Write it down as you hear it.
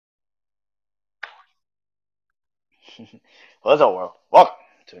What's up, world? Welcome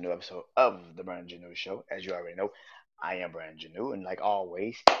to a new episode of the Brandon Janu Show. As you already know, I am Brandon Janu, and like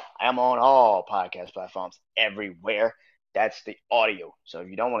always, I am on all podcast platforms everywhere. That's the audio. So if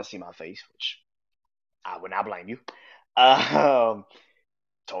you don't want to see my face, which I would not blame you, um,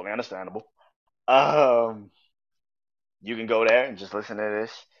 totally understandable. Um, you can go there and just listen to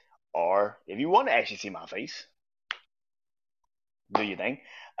this, or if you want to actually see my face, do your thing.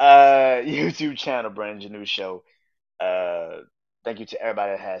 YouTube channel Brandon Janu Show. Uh, Thank you to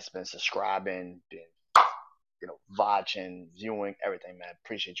everybody that has been subscribing, been watching, viewing, everything, man.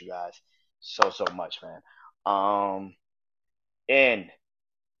 Appreciate you guys so much, man. And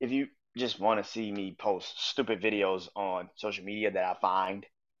if you just want to see me post stupid videos on social media that I find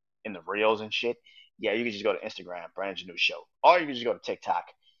in the reels and shit, yeah, you can just go to Instagram, Brandon New Show, or you can just go to TikTok,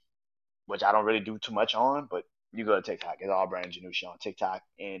 which I don't really do too much on, but you go to TikTok. It's all Brandon New Show on TikTok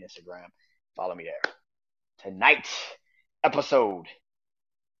and Instagram. Follow me there. Tonight's episode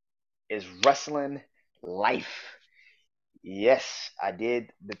is wrestling life. Yes, I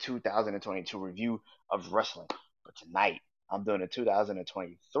did the 2022 review of wrestling, but tonight I'm doing a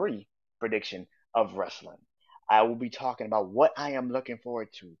 2023 prediction of wrestling. I will be talking about what I am looking forward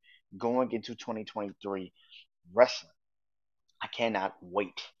to going into 2023 wrestling. I cannot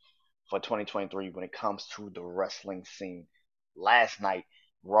wait for 2023 when it comes to the wrestling scene. Last night,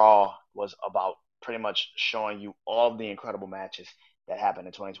 Raw was about pretty much showing you all the incredible matches that happened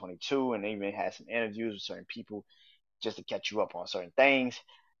in 2022, and they even had some interviews with certain people just to catch you up on certain things.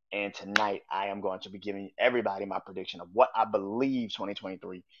 And tonight, I am going to be giving everybody my prediction of what I believe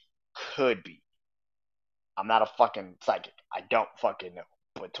 2023 could be. I'm not a fucking psychic. I don't fucking know.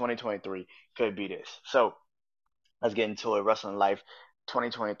 But 2023 could be this. So let's get into it. Wrestling Life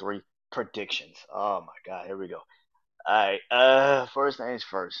 2023 predictions. Oh my God, here we go. All right. First things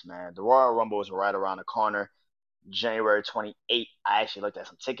first, man. The Royal Rumble is right around the corner. January 28th. I actually looked at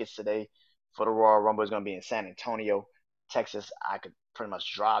some tickets today for the Royal Rumble. It's going to be in San Antonio, Texas. I could pretty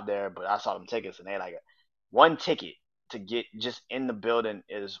much drive there, but I saw them tickets and they like one ticket to get just in the building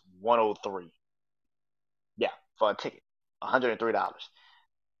is 103. Yeah, for a ticket, $103.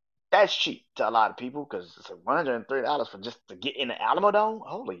 That's cheap to a lot of people because it's like $103 for just to get in the Alamo Dome.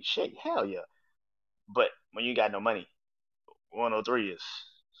 Holy shit, hell yeah! But when you got no money, 103 is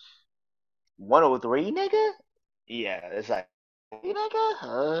 103, nigga. Yeah, it's like nigga.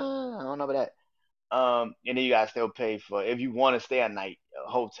 I don't know about that. And then you gotta still pay for if you want to stay a night, a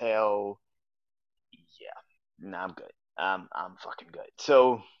hotel. Yeah, nah, I'm good. I'm fucking good.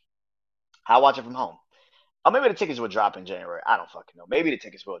 So I watch it from home. Or maybe the tickets will drop in January. I don't fucking know. Maybe the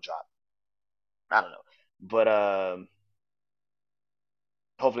tickets will drop. I don't know. But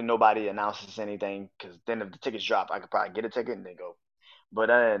hopefully nobody announces anything because then if the tickets drop, I could probably get a ticket and then go. But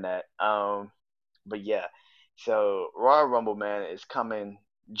other than that, but yeah. So Royal Rumble, man, is coming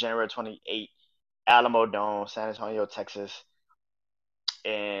January 28th, Alamo Dome, San Antonio, Texas.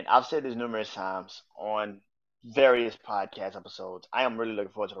 And I've said this numerous times on various podcast episodes. I am really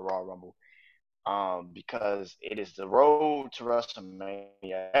looking forward to the Royal Rumble, because it is the road to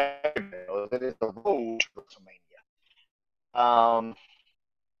WrestleMania. Everybody knows it is the road to WrestleMania.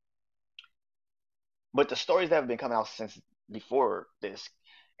 But the stories that have been coming out since before this,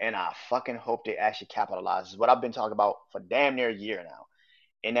 and I fucking hope they actually capitalize, is what I've been talking about for damn near a year now.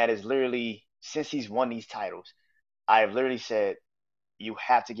 And that is literally since he's won these titles, I have literally said you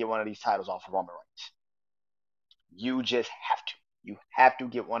have to get one of these titles off of Roman Reigns. You just have to. You have to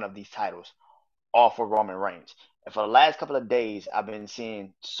get one of these titles off of Roman Reigns. And for the last couple of days, I've been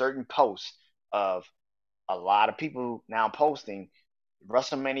seeing certain posts of a lot of people now posting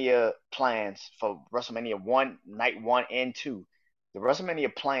WrestleMania plans for WrestleMania 1, night 1 and 2. The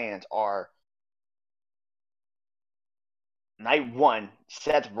WrestleMania plans are night 1,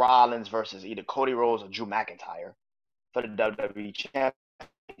 Seth Rollins versus either Cody Rhodes or Drew McIntyre for the WWE Championship,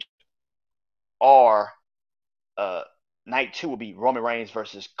 or uh, night 2 will be Roman Reigns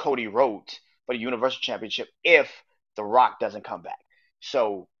versus Cody Rhodes for the Universal Championship if The Rock doesn't come back.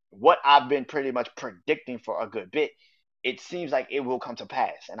 So, what I've been pretty much predicting for a good bit, it seems like it will come to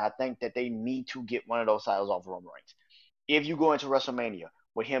pass. And I think that they need to get one of those titles off Roman Reigns. If you go into WrestleMania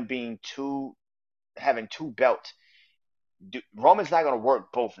with him being having two belts, Roman's not going to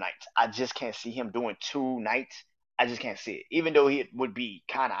work both nights. I just can't see him doing two nights. I just can't see it. Even though it would be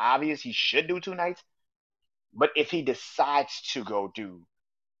kind of obvious he should do two nights, but if he decides,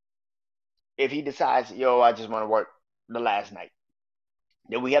 yo, I just want to work the last night,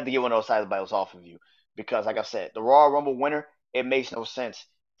 then we have to get one of those title belts off of you. Because, like I said, the Royal Rumble winner, it makes no sense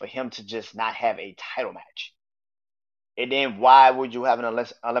for him to just not have a title match. And then why would you have an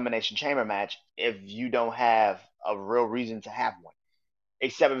elimination chamber match if you don't have a real reason to have one,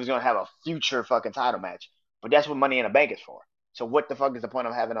 except if he's gonna have a future fucking title match. But that's what Money in the Bank is for. So what the fuck is the point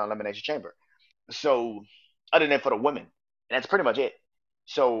of having an Elimination Chamber? So other than for the women, and that's pretty much it.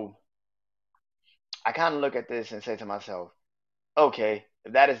 So I kind of look at this and say to myself, okay,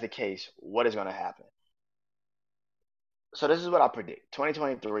 if that is the case, what is going to happen? So this is what I predict: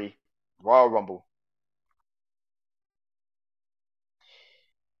 2023 Royal Rumble.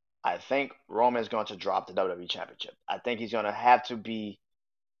 I think Roman is going to drop the WWE Championship. I think he's going to have to be.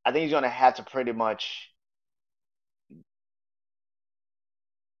 I think he's going to have to pretty much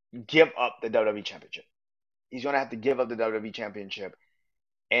give up the WWE Championship. He's going to have to give up the WWE Championship,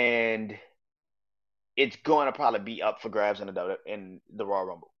 and it's going to probably be up for grabs in the Royal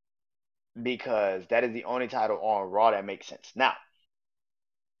Rumble because that is the only title on Raw that makes sense. Now,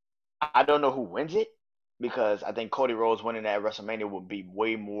 I don't know who wins it because I think Cody Rhodes winning at WrestleMania would be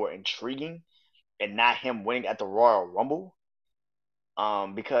way more intriguing and not him winning at the Royal Rumble.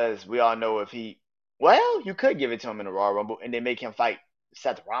 Because we all know if he, well, you could give it to him in the Royal Rumble and then make him fight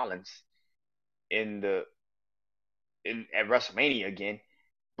Seth Rollins in the in at WrestleMania again.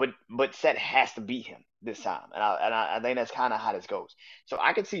 But Seth has to beat him this time, and I think that's kind of how this goes. So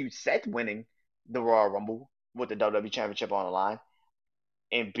I could see Seth winning the Royal Rumble with the WWE Championship on the line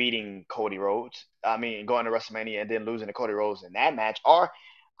and beating Cody Rhodes. I mean, going to WrestleMania and then losing to Cody Rhodes in that match. Or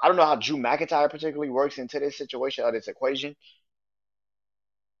I don't know how Drew McIntyre particularly works into this situation or this equation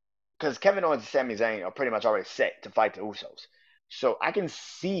because Kevin Owens and Sami Zayn are pretty much already set to fight the Usos. So I can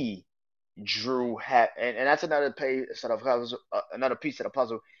see Drew have, and that's another sort of puzzle, another piece of the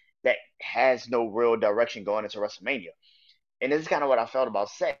puzzle that has no real direction going into WrestleMania. And this is kind of what I felt about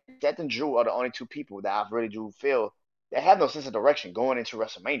Seth. Seth and Drew are the only two people that I really do feel that have no sense of direction going into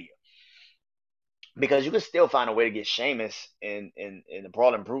WrestleMania. Because you can still find a way to get Sheamus in the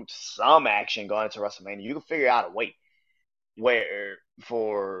Brawling Brutes some action going into WrestleMania. You can figure out a way where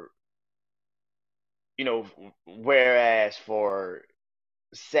for you know, whereas for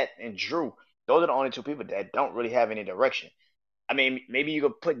Seth and Drew, those are the only two people that don't really have any direction. I mean, maybe you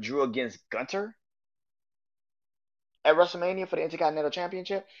could put Drew against Gunter at WrestleMania for the Intercontinental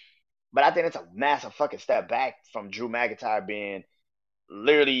Championship, but I think it's a massive fucking step back from Drew McIntyre being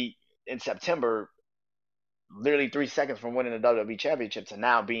literally in September, literally 3 seconds from winning the WWE Championship to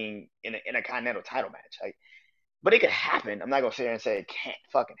now being in an Intercontinental title match. Like, but it could happen. I'm not gonna sit here and say it can't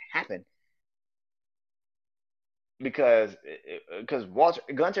fucking happen because Walter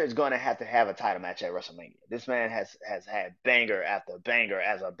Gunter is going to have a title match at WrestleMania. This man has had banger after banger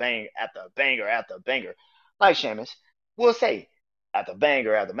as a bang after banger after banger, like Sheamus. We'll say after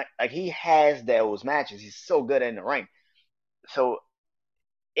banger after like he has those matches. He's so good in the ring, so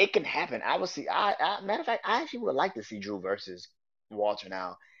it can happen. I would see. Matter of fact, I actually would like to see Drew versus Walter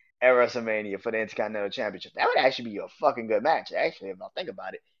now at WrestleMania for the Intercontinental Championship. That would actually be a fucking good match. Actually, if I think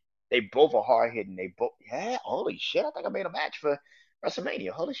about it, they both are hard hitting. They both, yeah. Holy shit! I think I made a match for WrestleMania.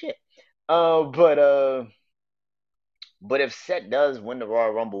 Holy shit. Uh, but uh, but if Seth does win the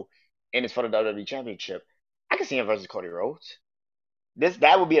Royal Rumble and it's for the WWE Championship, I can see him versus Cody Rhodes.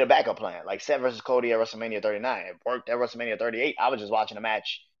 That would be a backup plan. Like Seth versus Cody at WrestleMania 39. It worked at WrestleMania 38. I was just watching the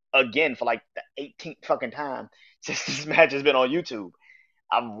match again for like the 18th fucking time since this match has been on YouTube.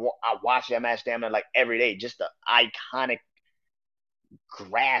 I watch that match damn near like every day. Just the iconic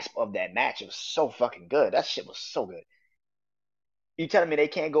grasp of that match. It was so fucking good. That shit was so good. You telling me they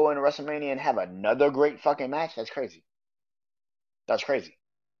can't go into WrestleMania and have another great fucking match? That's crazy. That's crazy.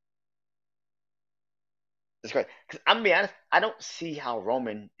 That's crazy. Because I'm gonna be honest, I don't see how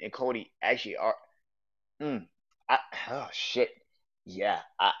Roman and Cody actually are. Mm, I, oh shit. Yeah,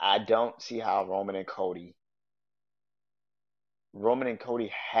 I don't see how Roman and Cody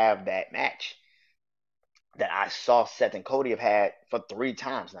have that match that I saw Seth and Cody have had for 3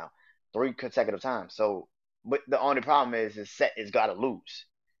 times now, 3 consecutive times. So, but the only problem is Seth has got to lose,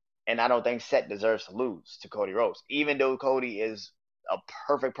 and I don't think Seth deserves to lose to Cody Rhodes, even though Cody is a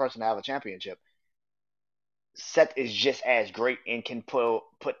perfect person to have a championship. Seth is just as great and can put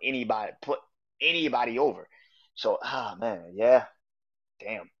anybody over. So, ah man, yeah,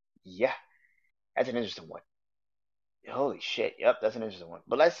 damn, yeah, that's an interesting one. Holy shit, yep, that's an interesting one.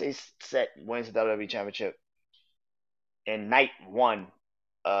 But let's say Seth wins the WWE Championship, and night one,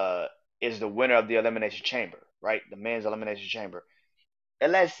 uh, is the winner of the Elimination Chamber, right? The men's Elimination Chamber.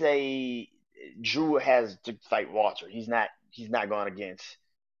 And let's say Drew has to fight Walter. He's not going against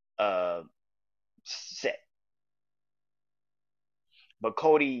uh Seth. But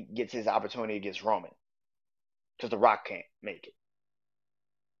Cody gets his opportunity against Roman because The Rock can't make it.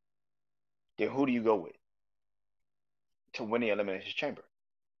 Then who do you go with to win the Elimination Chamber?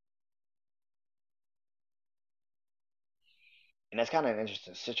 And that's kind of an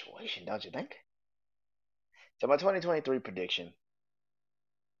interesting situation, don't you think? So my 2023 prediction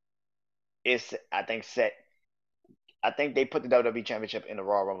is, I think, Set. I think they put the WWE Championship in the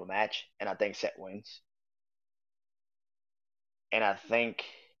Royal Rumble match, and I think Set wins. And I think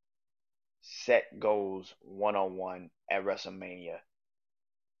Set goes 1-on-1 at WrestleMania.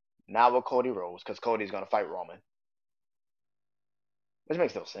 Not with Cody Rhodes, because Cody's gonna fight Roman, which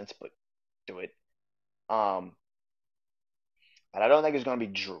makes no sense, but do it. Um, but I don't think it's gonna be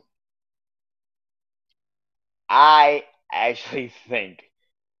Drew. I actually think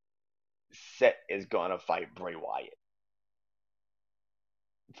Seth is gonna fight Bray Wyatt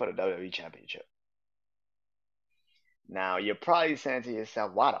for the WWE Championship. Now you're probably saying to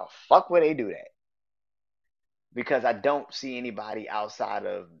yourself, "Why the fuck would they do that?" Because I don't see anybody outside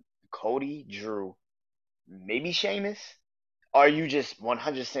of Cody, Drew, maybe Sheamus. Or you just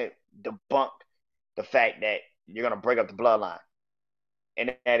 100% debunk the fact that you're gonna break up the bloodline,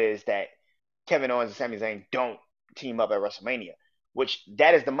 and that is that Kevin Owens and Sami Zayn don't team up at WrestleMania, which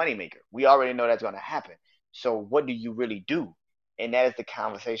that is the moneymaker. We already know that's going to happen. So what do you really do? And that is the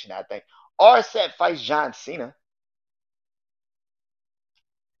conversation, I think. Or Seth fights John Cena.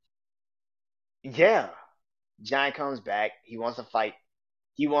 Yeah. John comes back. He wants to fight.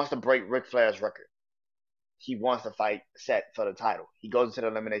 He wants to break Ric Flair's record. He wants to fight Seth for the title. He goes into the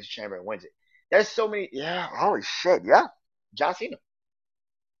Elimination Chamber and wins it. There's so many. Yeah. Holy shit. Yeah. John Cena.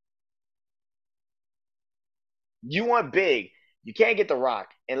 You want big. You can't get The Rock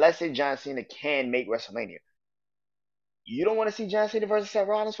unless say John Cena can make WrestleMania. You don't want to see John Cena versus Seth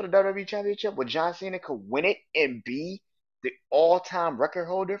Rollins for the WWE Championship, where John Cena could win it and be the all-time record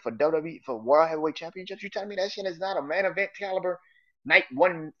holder for WWE for World Heavyweight Championships? You telling me that shit is not a main event caliber night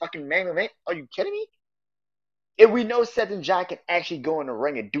one fucking main event? Are you kidding me? If we know Seth and John can actually go in the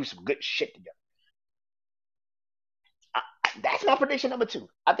ring and do some good shit together, that's my prediction number two.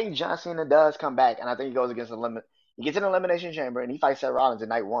 I think John Cena does come back, and I think he goes against the limit. He gets in the elimination chamber and he fights Seth Rollins in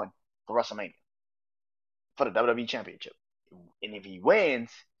night one for WrestleMania for the WWE Championship. And if he wins,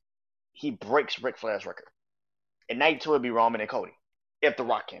 he breaks Ric Flair's record. And night two would be Roman and Cody if The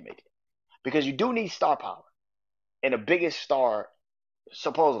Rock can't make it. Because you do need star power. And the biggest star,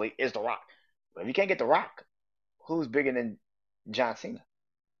 supposedly, is The Rock. But if you can't get The Rock, who's bigger than John Cena?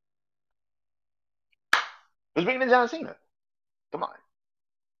 Who's bigger than John Cena? Come on.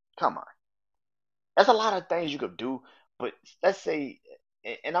 Come on. That's a lot of things you could do. But let's say,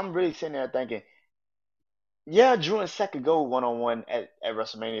 and I'm really sitting there thinking, yeah, Drew and Seth could go 1-on-1 at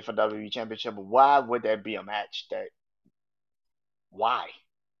WrestleMania for WWE Championship, but why would that be a match that, why?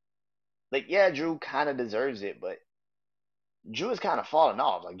 Like, yeah, Drew kind of deserves it, but Drew has kind of fallen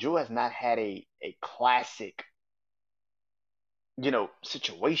off. Like Drew has not had a classic,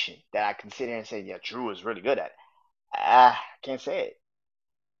 situation that I can sit here and say, yeah, Drew is really good at it. I can't say it.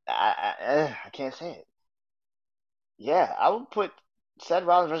 I can't say it. Yeah, I would put Seth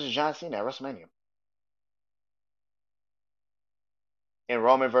Rollins versus John Cena at WrestleMania, and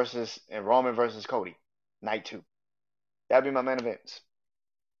Roman versus Cody, night two. That'd be my main events.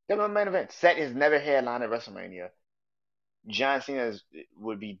 That'd be my main event. Seth has never headlined at WrestleMania. John Cena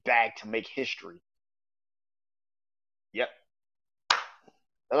would be back to make history. Yep,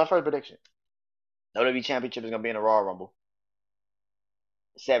 that's my first prediction. WWE Championship is gonna be in the Royal Rumble.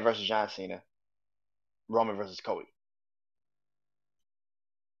 Seth versus John Cena. Roman versus Cody.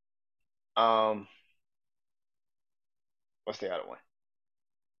 Um, what's the other one?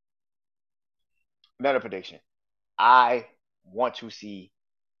 Another prediction. I want to see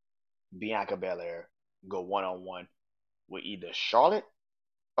Bianca Belair go 1-on-1 with either Charlotte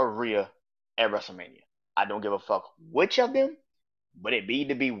or Rhea at WrestleMania. I don't give a fuck which of them, but it need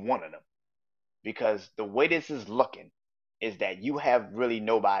to be one of them. Because the way this is looking is that you have really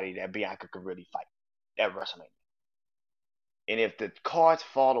nobody that Bianca could really fight at WrestleMania. And if the cards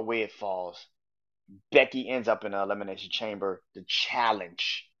fall the way it falls, Becky ends up in the Elimination Chamber to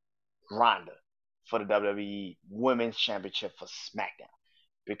challenge Ronda for the WWE Women's Championship for SmackDown,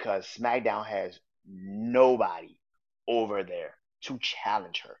 because SmackDown has nobody over there to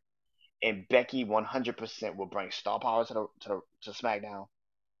challenge her, and Becky 100% will bring star power to SmackDown,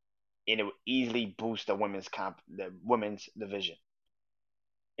 and it will easily boost the women's division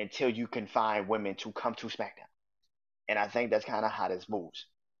until you can find women to come to SmackDown, and I think that's kind of how this moves.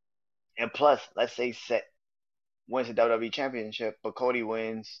 And plus, let's say Seth wins the WWE Championship, but Cody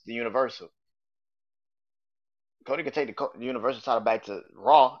wins the Universal. Cody could take the Universal title back to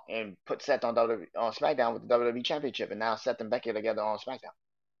Raw and put Seth on SmackDown with the WWE Championship, and now Seth and Becky are together on SmackDown.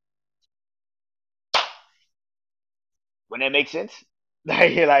 Wouldn't that make sense?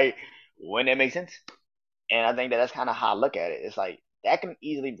 Like, wouldn't that make sense? And I think that's kind of how I look at it. It's like that can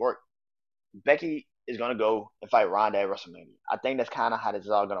easily work. Becky is gonna go and fight Ronda at WrestleMania. I think that's kind of how this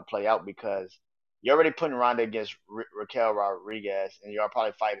is all gonna play out because you're already putting Ronda against Raquel Rodriguez, and you're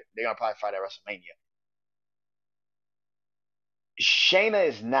probably fight. They're gonna probably fight at WrestleMania. Shayna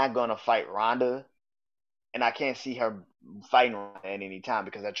is not gonna fight Ronda, and I can't see her fighting Ronda at any time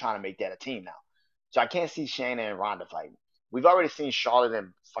because they're trying to make that a team now. So I can't see Shayna and Ronda fighting. We've already seen Charlotte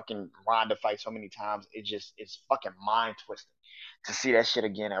and fucking Ronda fight so many times. It's fucking mind twisting to see that shit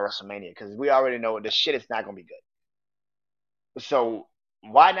again at WrestleMania because we already know the shit is not gonna be good. So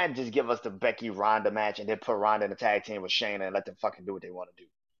why not just give us the Becky Ronda match and then put Ronda in the tag team with Shayna and let them fucking do what they want to do?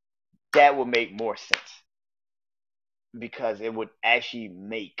 That would make more sense because it would actually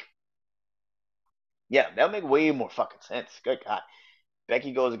make that would make way more fucking sense. Good God.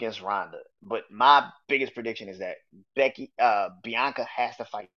 Becky goes against Ronda. But my biggest prediction is that Bianca has to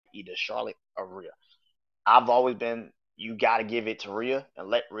fight either Charlotte or Rhea. I've always been you gotta give it to Rhea and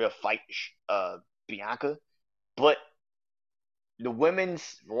let Rhea fight Bianca. But the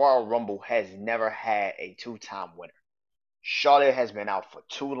women's Royal Rumble has never had a two-time winner. Charlotte has been out for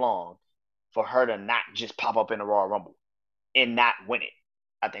too long for her to not just pop up in the Royal Rumble and not win it.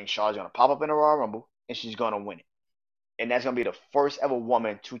 I think Charlotte's gonna pop up in the Royal Rumble and she's gonna win it. And that's gonna be the first ever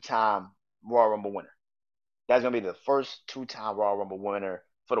woman two-time Royal Rumble winner. That's gonna be the first two-time Royal Rumble winner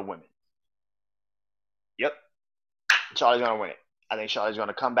for the women. Yep, Charlotte's gonna win it. I think Charlotte's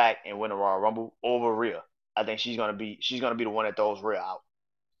gonna come back and win the Royal Rumble over Rhea. I think she's gonna be the one that throws Rhea out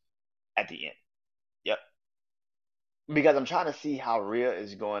at the end. Yep, because I'm trying to see how Rhea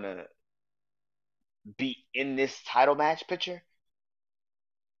is going to be in this title match picture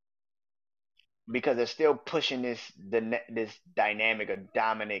because they're still pushing this dynamic of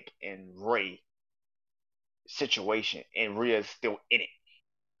Dominic and Ray situation, and Rhea's still in it.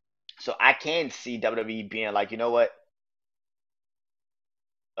 So I can see WWE being like, you know what,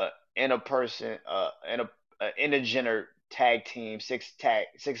 in a person, in a gender tag team, six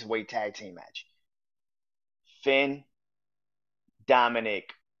way tag team match. Finn,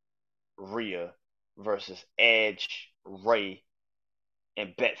 Dominic, Rhea versus Edge, Ray,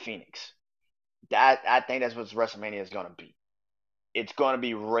 and Beth Phoenix. That I think that's what WrestleMania is gonna be. It's gonna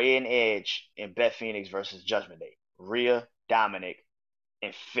be Ray and Edge and Beth Phoenix versus Judgment Day. Rhea, Dominic,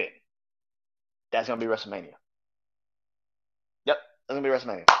 and Finn. That's gonna be WrestleMania. Yep, that's gonna be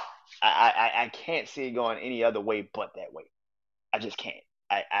WrestleMania. I can't see it going any other way but that way. I just can't.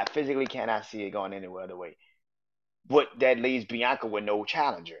 I physically cannot see it going any other way. But that leaves Bianca with no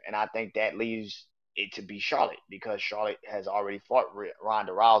challenger, and I think that leaves it to be Charlotte because Charlotte has already fought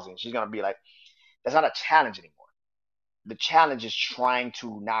Ronda Rousey, and she's gonna be like, that's not a challenge anymore. The challenge is trying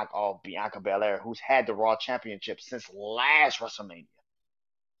to knock off Bianca Belair, who's had the Raw Championship since last WrestleMania.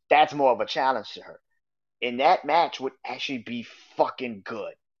 That's more of a challenge to her, and that match would actually be fucking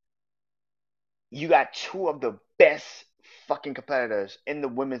good. You got two of the best fucking competitors in the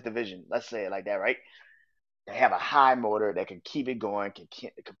women's division. Let's say it like that, right? They have a high motor that can keep it going,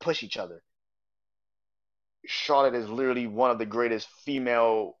 can push each other. Charlotte is literally one of the greatest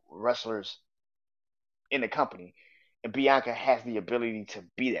female wrestlers in the company, and Bianca has the ability to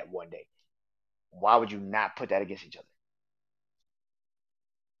be that one day. Why would you not put that against each other?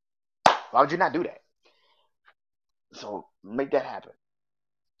 Why would you not do that? So make that happen.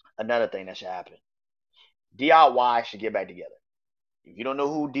 Another thing that should happen: DIY should get back together. If you don't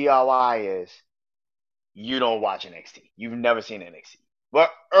know who DIY is, you don't watch NXT. You've never seen NXT. Well,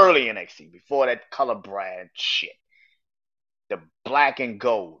 early NXT, before that color brand shit. The black and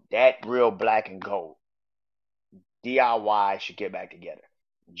gold, that real black and gold. DIY should get back together.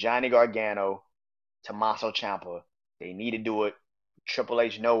 Johnny Gargano, Tommaso Ciampa, they need to do it. Triple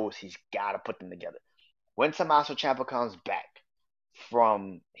H knows he's got to put them together. When Tommaso Ciampa comes back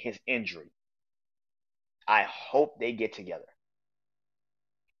from his injury, I hope they get together.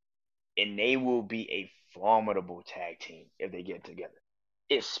 And they will be a formidable tag team if they get together.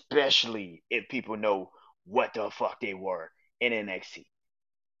 Especially if people know what the fuck they were in NXT.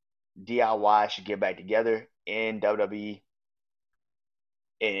 DIY should get back together in WWE.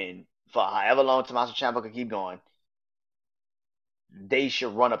 And for however long Tommaso Ciampa can keep going, they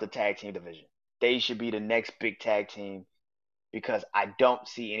should run up the tag team division. They should be the next big tag team because I don't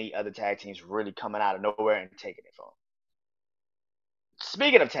see any other tag teams really coming out of nowhere and taking it from them.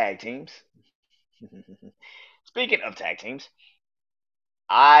 Speaking of tag teams, speaking of tag teams,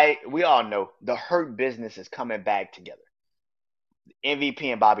 we all know the Hurt Business is coming back together. MVP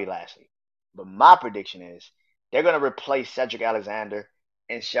and Bobby Lashley. But my prediction is they're going to replace Cedric Alexander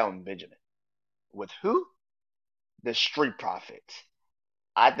and Shelton Benjamin. With who? The Street Profits.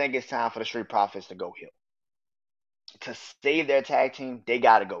 I think it's time for the Street Profits to go heel. to save their tag team, they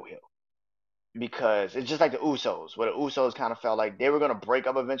gotta go heel. Because it's just like the Usos, where the Usos kind of felt like they were gonna break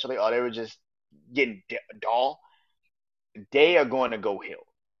up eventually, or they were just getting dull. They are going to go heel,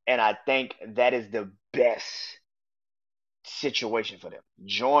 and I think that is the best situation for them.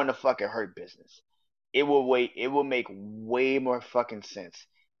 Join the fucking hurt business. It will wait. It will make way more fucking sense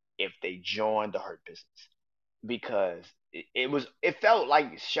if they join the hurt business because it felt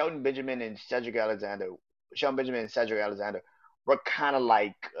like Shelton Benjamin and Cedric Alexander, Shelton Benjamin and Cedric Alexander were kind of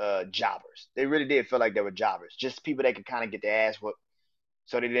like jobbers. They really did feel like they were jobbers, just people that could kind of get their ass whooped,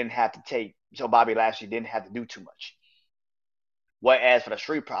 so they didn't have to take. So Bobby Lashley didn't have to do too much. Whereas for the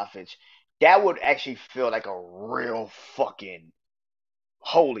Street Profits, that would actually feel like a real fucking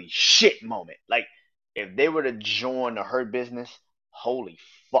holy shit moment. Like if they were to join the Hurt Business, holy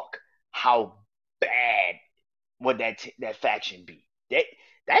fuck, how bad would that faction be?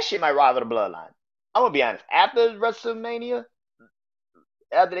 That shit might rival the Bloodline. I'm gonna be honest. After WrestleMania,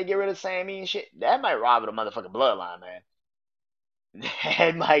 after they get rid of Sammy and shit, that might rival the motherfucking Bloodline, man.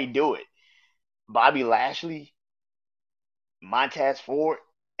 That might do it. Bobby Lashley, Montez Ford,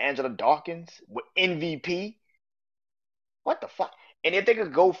 Angela Dawkins with MVP. What the fuck? And if they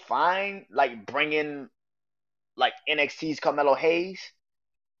could go find like bring in like NXT's Carmelo Hayes,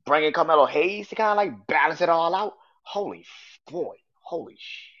 bringing Carmelo Hayes to kind of like balance it all out. Holy boy, holy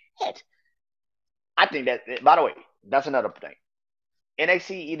shit! I think that. By the way, that's another thing.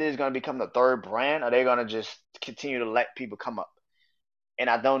 NXT either is going to become the third brand, or they're going to just continue to let people come up. And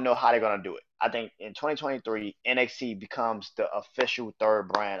I don't know how they're going to do it. I think in 2023, NXT becomes the official third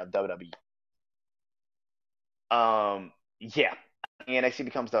brand of WWE. Yeah, NXT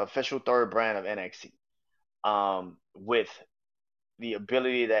becomes the official third brand of NXT. With the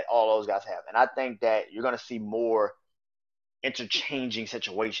ability that all those guys have. And I think that you're going to see more interchanging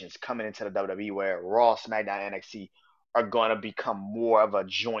situations coming into the WWE where Raw, SmackDown, and NXT are going to become more of a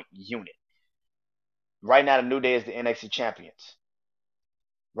joint unit. Right now, the New Day is the NXT champions.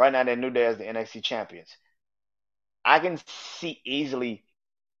 Right now, the New Day is the NXT champions. I can see easily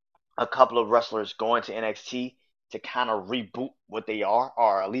a couple of wrestlers going to NXT to kind of reboot what they are,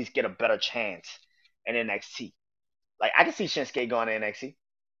 or at least get a better chance in NXT. Like I can see Shinsuke going to NXT.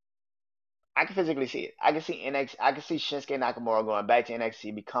 I can physically see it. I can see NXT. I can see Shinsuke Nakamura going back to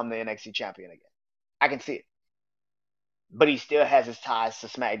NXT, become the NXT champion again. I can see it, but he still has his ties to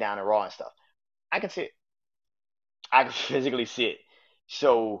SmackDown and Raw and stuff. I can see it. I can physically see it.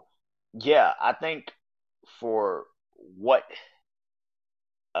 So, yeah, I think for what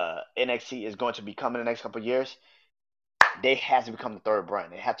NXT is going to become in the next couple of years, they have to become the third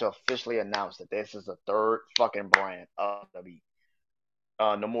brand. They have to officially announce that this is the third fucking brand of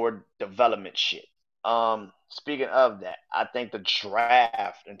WWE. No more development shit. Speaking of that, I think the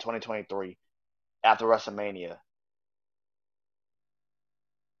draft in 2023 after WrestleMania,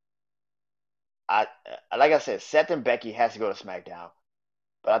 I like I said, Seth and Becky has to go to SmackDown,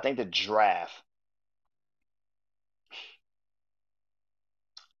 but I think the draft,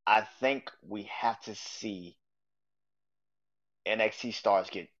 I think we have to see NXT stars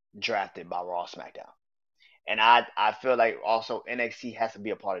get drafted by Raw SmackDown, and I feel like also NXT has to be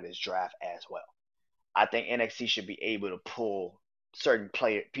a part of this draft as well. I think NXT should be able to pull certain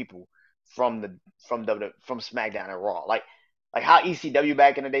player people from from SmackDown and Raw, like how ECW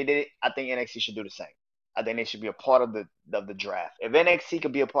back in the day did it. I think NXT should do the same. I think they should be a part of the draft. If NXT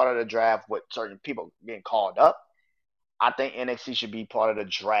could be a part of the draft with certain people getting called up, I think NXT should be part of the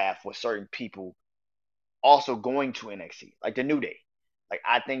draft with certain people also going to NXT, like the New Day. Like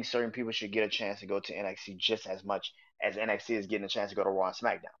I think certain people should get a chance to go to NXT just as much as NXT is getting a chance to go to Raw and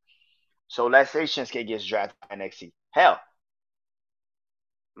SmackDown. So let's say Shinsuke gets drafted by NXT. Hell,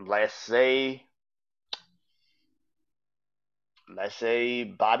 let's say let's say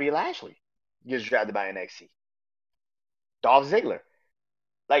Bobby Lashley gets drafted by NXT. Dolph Ziggler.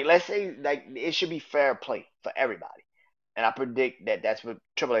 Like let's say like it should be fair play for everybody. And I predict that that's what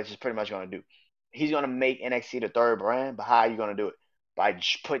Triple H is pretty much going to do. He's going to make NXT the third brand, but how are you going to do it? By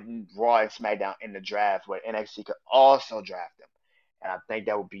putting Raw and SmackDown in the draft where NXT could also draft them. And I think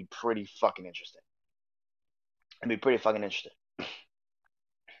that would be pretty fucking interesting. It'd be pretty fucking interesting.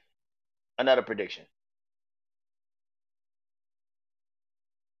 Another prediction.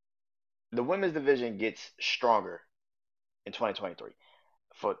 The women's division gets stronger in 2023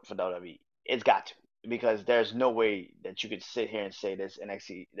 for WWE. It's got to because there's no way that you could sit here and say this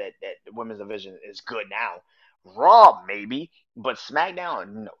NXT that the women's division is good now. Raw maybe, but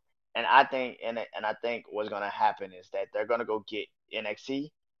SmackDown no. And I think what's gonna happen is that they're gonna go get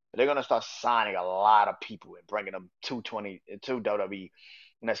NXT. They're gonna start signing a lot of people and bringing them to WWE in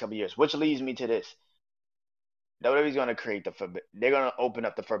the next couple of years. Which leads me to this: WWE's gonna create they're gonna open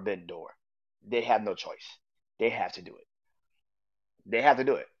up the forbidden door. They have no choice. They have to do it. They have to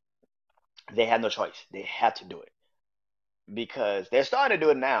do it. They have no choice. They have to do it because they're starting to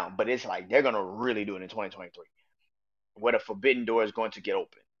do it now, but it's like they're gonna really do it in 2023, where the forbidden door is going to get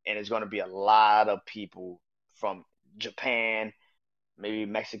open, and it's going to be a lot of people from Japan, maybe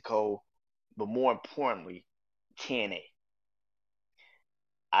Mexico, but more importantly, TNA.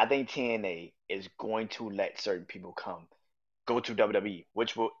 I think TNA is going to let certain people go to WWE,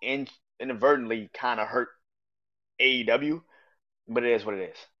 which will inadvertently kind of hurt AEW, but it is what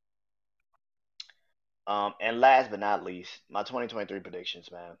it is. And last but not least, my 2023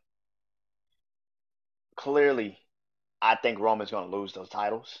 predictions, man. Clearly, I think Roman's going to lose those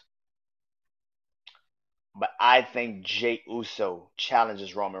titles, but I think Jey Uso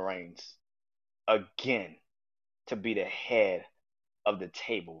challenges Roman Reigns again to be the head of the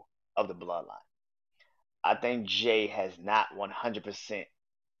table of the bloodline. I think Jey has not 100%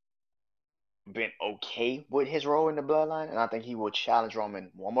 been okay with his role in the bloodline, and I think he will challenge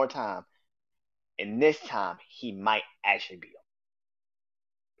Roman one more time. And this time, he might actually beat him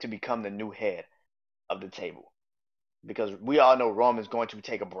to become the new head of the table. Because we all know Roman's going to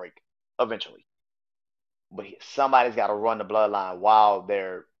take a break eventually. But somebody's got to run the bloodline while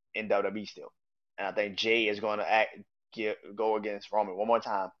they're in WWE still. And I think Jey is going to go against Roman one more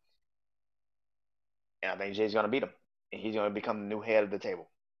time. And I think Jey's going to beat him. And he's going to become the new head of the table.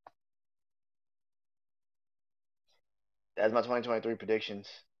 That's my 2023 predictions.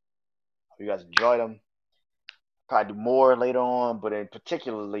 Hope you guys enjoyed them. Probably do more later on, but in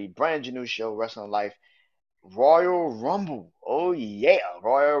particularly brand new show, Wrestling Life, Royal Rumble. Oh yeah,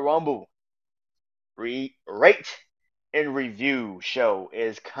 Royal Rumble. Rate and review show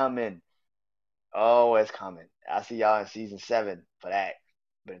is coming. Oh, it's coming. I'll see y'all in season 7 for that.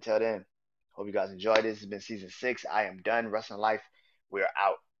 But until then, hope you guys enjoyed this. This has been season 6. I am done. Wrestling Life. We're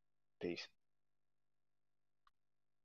out. Peace.